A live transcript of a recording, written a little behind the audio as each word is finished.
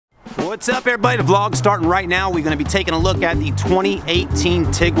What's up, everybody? The vlog's starting right now. We're going to be taking a look at the 2018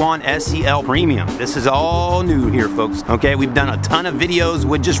 Tiguan SEL Premium. This is all new here, folks. Okay, we've done a ton of videos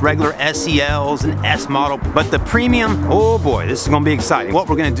with just regular SELs and S model, but the Premium, oh boy, this is going to be exciting. What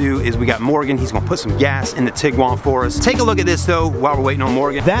we're going to do is we got Morgan. He's going to put some gas in the Tiguan for us. Take a look at this, though, while we're waiting on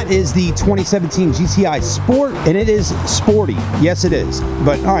Morgan. That is the 2017 GTI Sport, and it is sporty. Yes, it is.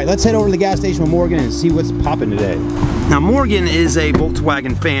 But all right, let's head over to the gas station with Morgan and see what's popping today. Now, Morgan is a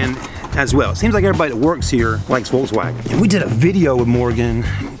Volkswagen fan as well. It seems like everybody that works here likes Volkswagen. And we did a video with Morgan,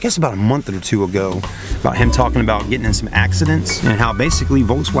 I guess about a month or two ago, about him talking about getting in some accidents and how basically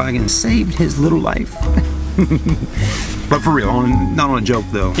Volkswagen saved his little life. But for real, not on a joke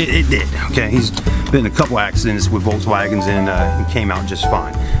though, it did. Okay, he's been in a couple accidents with Volkswagens and he came out just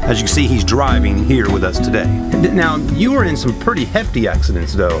fine. As you can see, he's driving here with us today. Now, you were in some pretty hefty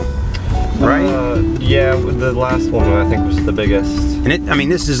accidents though, right? Yeah, the last one I think was the biggest. And I mean,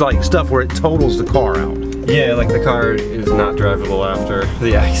 this is like stuff where it totals the car out. Yeah, like the car is not drivable after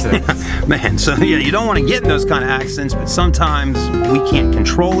the accident. Man, so yeah, you don't want to get in those kind of accidents, but sometimes we can't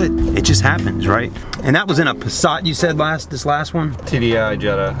control it. It just happens, right? And that was in a Passat, you said, this last one? TDI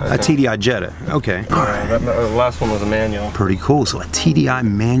Jetta. A TDI Jetta, okay. All right. The last one was a manual. Pretty cool, so a TDI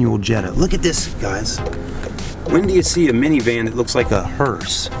manual Jetta. Look at this, guys. When do you see a minivan that looks like a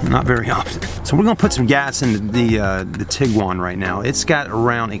hearse? Not very often. So we're gonna put some gas in the Tiguan right now. It's got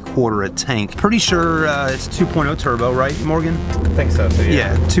around a quarter a tank. Pretty sure it's 2.0 turbo, right, Morgan? I think so too,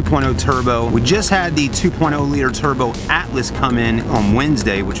 yeah. Yeah, 2.0 turbo. We just had the 2.0 liter turbo Atlas come in on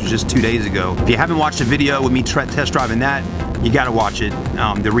Wednesday, which was just 2 days ago. If you haven't watched a video with me test driving that, you gotta watch it.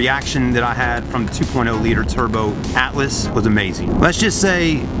 The reaction that I had from the 2.0 liter turbo Atlas was amazing. Let's just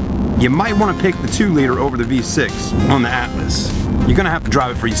say, you might want to pick the 2 liter over the V6 on the Atlas. You're going to have to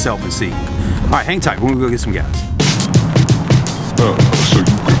drive it for yourself and see. All right, hang tight. We're going to go get some gas. So you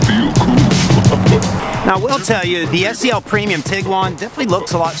can feel cool. Now, we'll tell you, the SEL Premium Tiguan definitely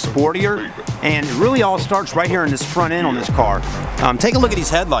looks a lot sportier, and it really all starts right here in this front end on this car. Take a look at these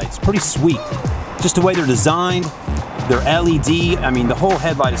headlights. Pretty sweet. Just the way they're designed. They're LED. I mean, the whole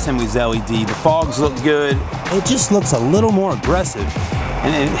headlight assembly is LED. The fogs look good. It just looks a little more aggressive.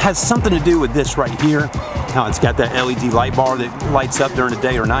 And it has something to do with this right here, how it's got that LED light bar that lights up during the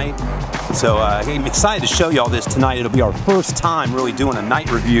day or night. So I'm excited to show you all this tonight. It'll be our first time really doing a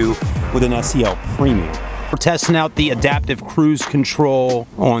night review with an SEL Premium. We're testing out the adaptive cruise control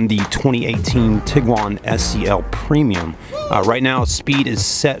on the 2018 Tiguan SEL Premium. Right now, speed is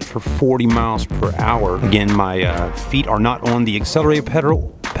set for 40 miles per hour. Again, my feet are not on the accelerator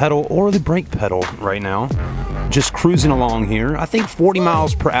pedal or the brake pedal right now. Just cruising along here. I think 40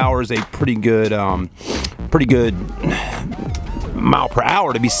 miles per hour is a pretty good mile per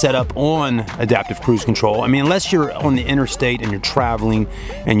hour to be set up on adaptive cruise control. I mean, unless you're on the interstate and you're traveling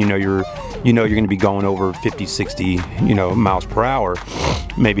and you know you're going to be going over 50, 60, miles per hour,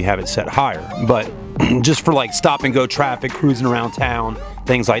 maybe have it set higher. But just for like stop and go traffic, cruising around town,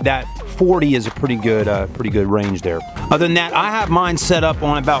 things like that, 40 is a pretty good range there. Other than that, I have mine set up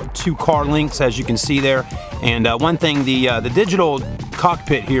on about 2 car lengths, as you can see there. And one thing, the digital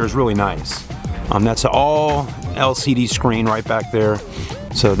cockpit here is really nice. That's an all LCD screen right back there.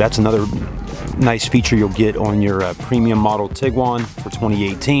 So that's another nice feature you'll get on your premium model Tiguan for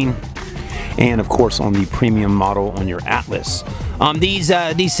 2018. And of course on the premium model on your Atlas.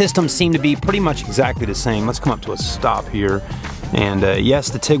 These systems seem to be pretty much exactly the same. Let's come up to a stop here. And yes,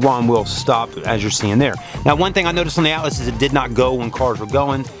 the Tiguan will stop as you're seeing there. Now, one thing I noticed on the Atlas is it did not go when cars were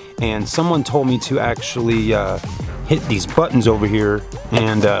going. And someone told me to actually hit these buttons over here,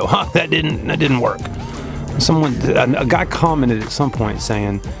 and well, that didn't work. A guy commented at some point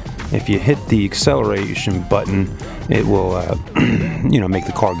saying, if you hit the acceleration button, it will, make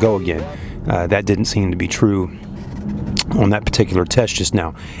the car go again. That didn't seem to be true on that particular test just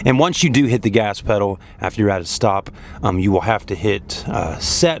now. And once you do hit the gas pedal after you're at a stop, you will have to hit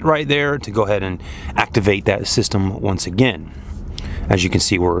set right there to go ahead and activate that system once again. As you can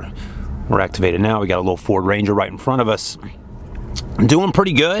see, we're activated now. We got a little Ford Ranger right in front of us. Doing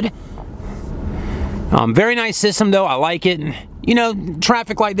pretty good. Very nice system though. I like it.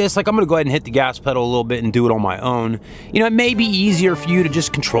 Traffic like this, like I'm gonna go ahead and hit the gas pedal a little bit and do it on my own. It may be easier for you to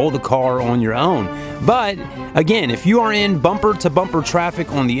just control the car on your own. But again, if you are in bumper to bumper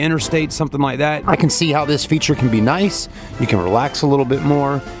traffic on the interstate, something like that, I can see how this feature can be nice. You can relax a little bit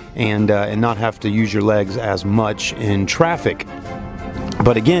more and not have to use your legs as much in traffic.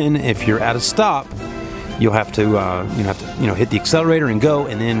 But again, if you're at a stop, you'll have to hit the accelerator and go,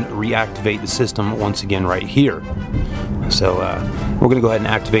 and then reactivate the system once again right here. So we're going to go ahead and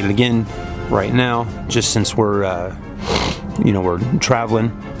activate it again right now, just since we're you know, we're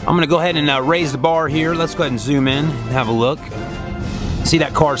traveling. I'm gonna go ahead and raise the bar here. Let's go ahead and zoom in and have a look. See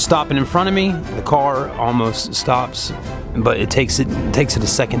that car stopping in front of me? The car almost stops, but it takes it a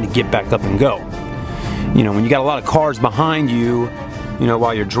second to get back up and go. You know, when you got a lot of cars behind you, you know,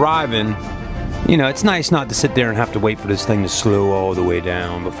 while you're driving, you know, it's nice not to sit there and have to wait for this thing to slow all the way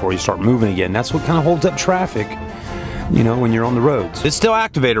down before you start moving again. That's what kind of holds up traffic, you know, when you're on the roads. It's still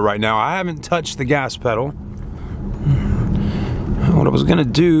activated right now. I haven't touched the gas pedal. What I was gonna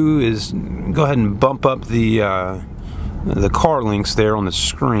do is go ahead and bump up the car links there on the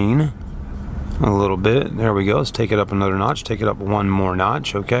screen a little bit. There we go. Let's take it up another notch. Take it up one more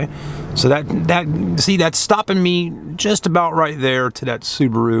notch. Okay. So see, that's stopping me just about right there to that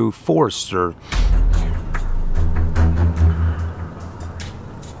Subaru Forester.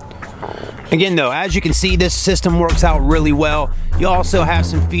 Again though, as you can see, this system works out really well. You also have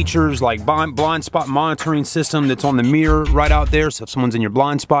some features like blind spot monitoring system that's on the mirror right out there. So if someone's in your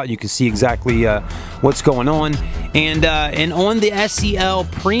blind spot, you can see exactly what's going on. And on the SEL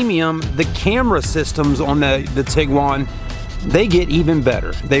Premium, the camera systems on the Tiguan, they get even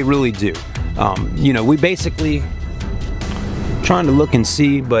better. They really do. You know, we basically trying to look and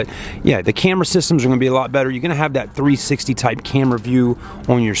see, but yeah, the camera systems are going to be a lot better. You're going to have that 360 type camera view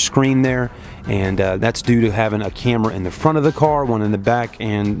on your screen there, and that's due to having a camera in the front of the car, one in the back,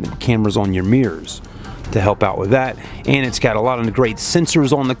 and cameras on your mirrors to help out with that. And it's got a lot of great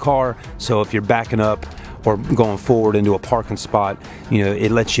sensors on the car, so if you're backing up or going forward into a parking spot, you know,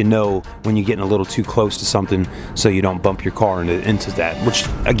 it lets you know when you're getting a little too close to something so you don't bump your car into that, which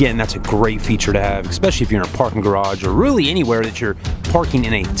again, that's a great feature to have, especially if you're in a parking garage or really anywhere that you're parking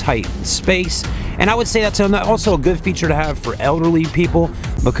in a tight space. And I would say that's also a good feature to have for elderly people,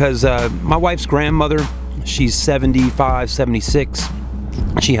 because my wife's grandmother, she's 75, 76.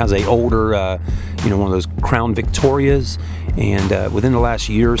 She has a older, you know, one of those Crown Victorias, and within the last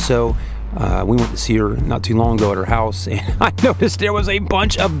year or so, we went to see her not too long ago at her house, and I noticed there was a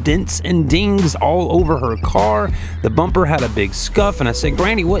bunch of dents and dings all over her car. The bumper had a big scuff, and I said,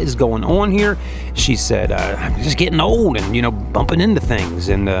 "Granny, what is going on here?" She said, "I'm just getting old and, you know, bumping into things."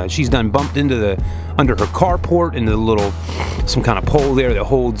 And she's done bumped into under her carport, into the little, some kind of pole there that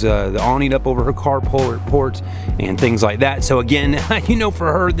holds the awning up over her carport and things like that. So again, you know,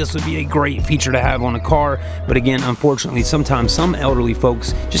 for her, this would be a great feature to have on a car. But again, unfortunately, sometimes some elderly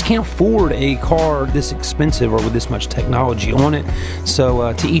folks just can't afford a car this expensive or with this much technology on it.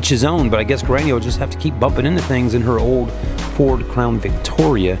 So to each his own, but I guess Granny will just have to keep bumping into things in her old Ford Crown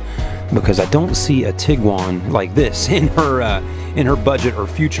Victoria, because I don't see a Tiguan like this in her budget or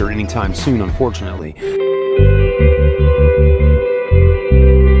future anytime soon, unfortunately.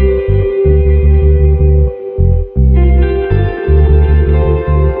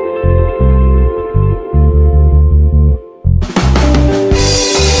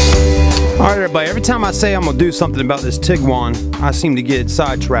 Alright everybody, every time I say I'm going to do something about this Tiguan, I seem to get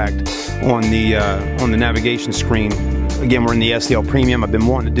sidetracked on the navigation screen. Again, we're in the SEL Premium. I've been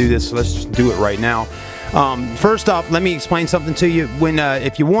wanting to do this, so let's just do it right now. First off, let me explain something to you. When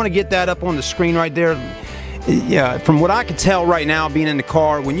if you want to get that up on the screen right there, yeah, from what I can tell right now, being in the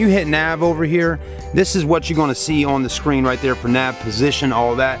car, when you hit nav over here, this is what you're going to see on the screen right there for nav position,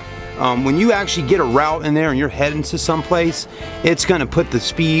 all that. When you actually get a route in there and you're heading to someplace, it's going to put the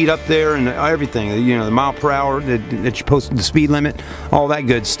speed up there and everything, you know, the mile per hour that you posted, the speed limit, all that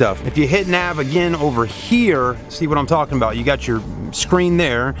good stuff. If you hit nav again over here, see what I'm talking about, you got your screen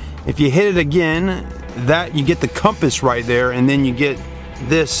there. If you hit it again, that you get the compass right there, and then you get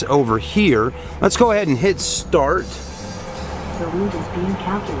this over here. Let's go ahead and hit start. The route is being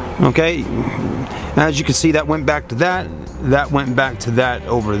calculated. Okay, as you can see, that went back to that went back to that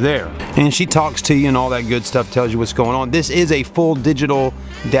over there, and she talks to you and all that good stuff, tells you what's going on. This is a full digital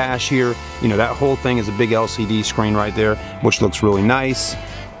dash here. You know, that whole thing is a big LCD screen right there, which looks really nice.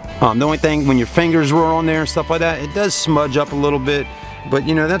 The only thing, when your fingers were on there and stuff like that, it does smudge up a little bit, but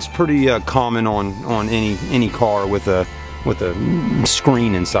you know, that's pretty common on any car with a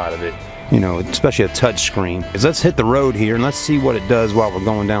screen inside of it, you know, especially a touch screen. Let's hit the road here and let's see what it does while we're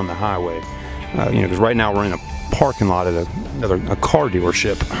going down the highway. You know, because right now we're in a parking lot at a car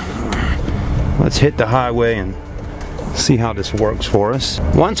dealership. Let's hit the highway and see how this works for us.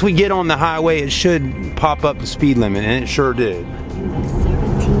 Once we get on the highway, it should pop up the speed limit, and it sure did.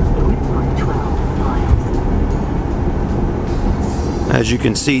 17.112 miles. As you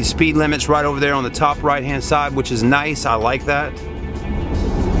can see, speed limit's right over there on the top right hand side, which is nice. I like that.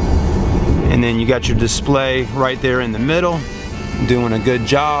 And then you got your display right there in the middle, doing a good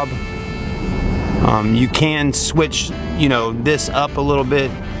job. You can switch, you know, this up a little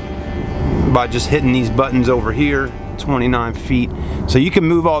bit by just hitting these buttons over here 29 feet. So you can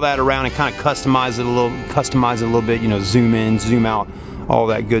move all that around and kind of customize it a little bit, you know, zoom in, zoom out, all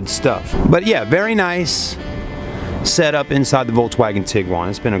that good stuff. But yeah, very nice setup inside the Volkswagen Tiguan.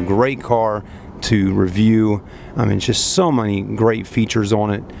 It's been a great car to review. I mean, just so many great features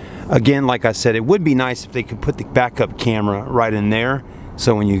on it. Again, like I said, it would be nice if they could put the backup camera right in there,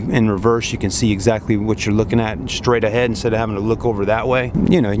 so when you in reverse you can see exactly what you're looking at straight ahead instead of having to look over that way.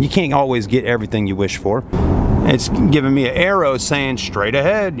 You know, you can't always get everything you wish for. It's giving me an arrow saying straight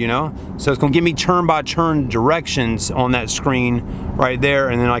ahead, you know, so it's going to give me turn by turn directions on that screen right there,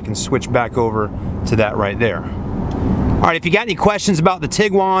 and then I can switch back over to that right there. All right, if you got any questions about the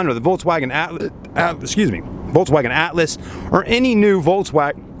Tiguan or the Volkswagen Volkswagen Atlas or any new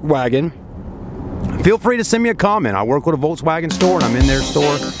Volkswagen, feel free to send me a comment. I work with a Volkswagen store and I'm in their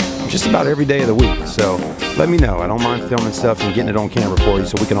store just about every day of the week. So let me know. I don't mind filming stuff and getting it on camera for you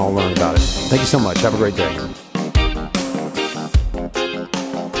so we can all learn about it. Thank you so much. Have a great day.